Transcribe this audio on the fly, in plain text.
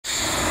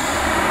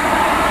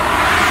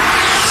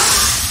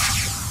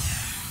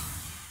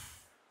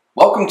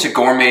Welcome to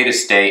Gourmet to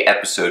Stay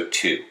Episode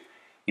 2.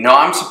 You know,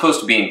 I'm supposed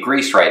to be in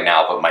Greece right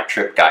now, but my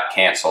trip got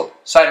canceled.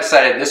 So I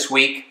decided this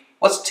week,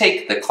 let's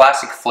take the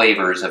classic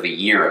flavors of a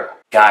gyro.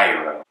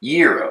 Gyro.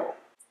 Gyro.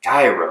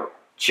 Gyro.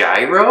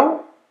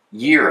 Gyro?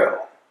 Gyro.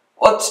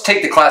 Let's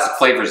take the classic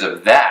flavors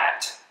of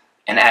that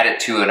and add it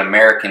to an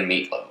American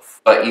meatloaf.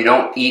 But you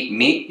don't eat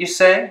meat, you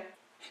say?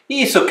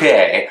 It's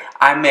okay,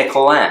 I make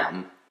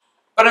lamb.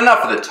 But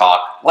enough of the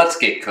talk, let's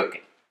get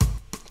cooking.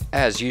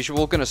 As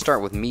usual, gonna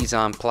start with mise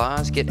en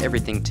place, get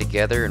everything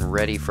together and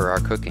ready for our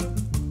cooking.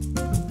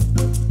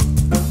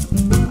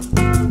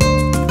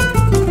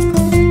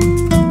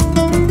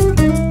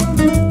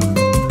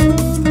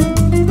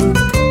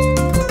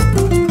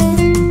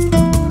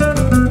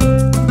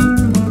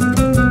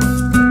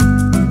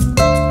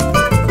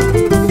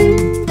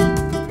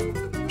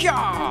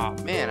 Yeah!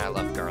 Man, I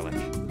love garlic.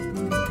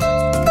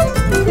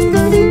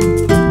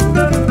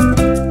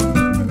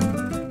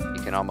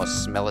 You can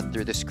almost smell it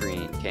through the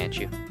screen, can't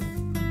you?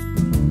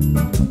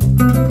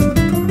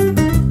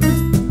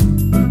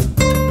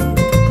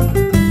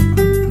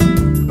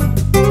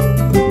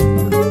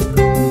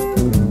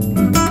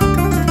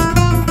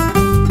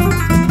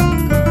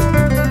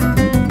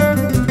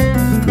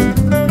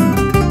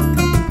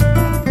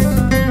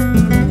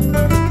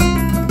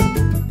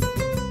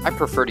 I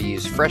prefer to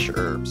use fresh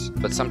herbs,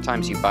 but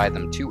sometimes you buy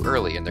them too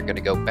early and they're going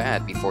to go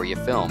bad before you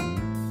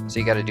film. So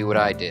you got to do what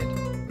I did.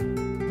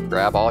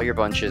 Grab all your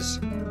bunches,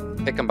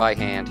 pick them by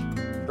hand,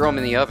 throw them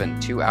in the oven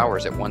 2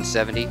 hours at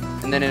 170,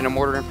 and then in a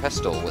mortar and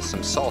pestle with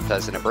some salt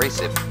as an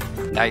abrasive.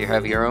 Now you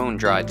have your own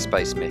dried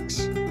spice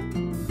mix.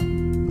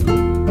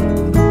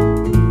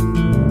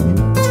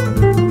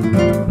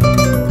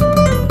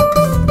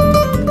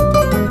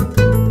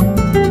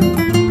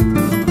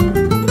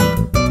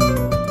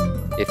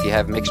 If you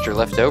have mixture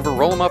left over,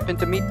 roll them up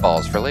into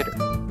meatballs for later.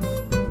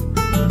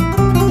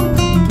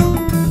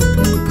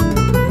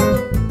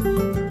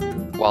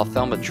 While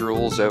Thelma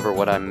drools over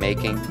what I'm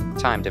making,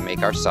 time to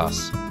make our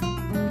sauce.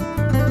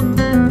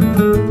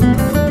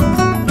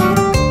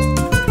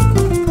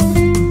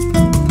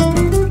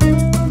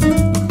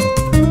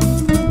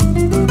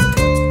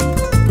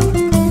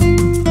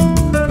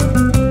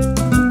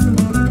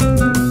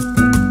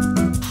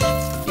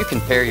 You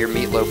can pair your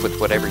meatloaf with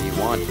whatever you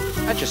want.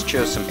 I just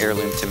chose some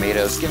heirloom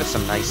tomatoes, give it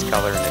some nice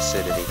color and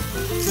acidity.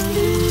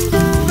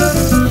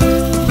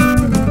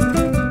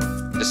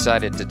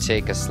 Decided to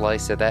take a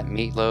slice of that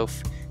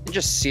meatloaf and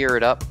just sear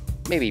it up,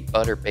 maybe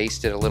butter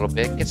baste it a little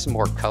bit, get some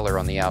more color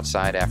on the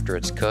outside after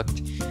it's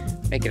cooked,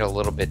 make it a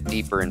little bit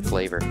deeper in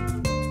flavor.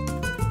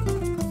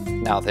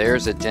 Now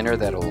there's a dinner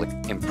that'll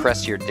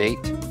impress your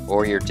date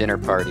or your dinner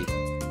party.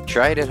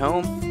 Try it at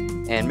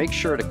home and make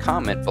sure to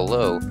comment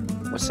below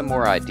with some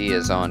more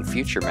ideas on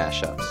future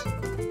mashups.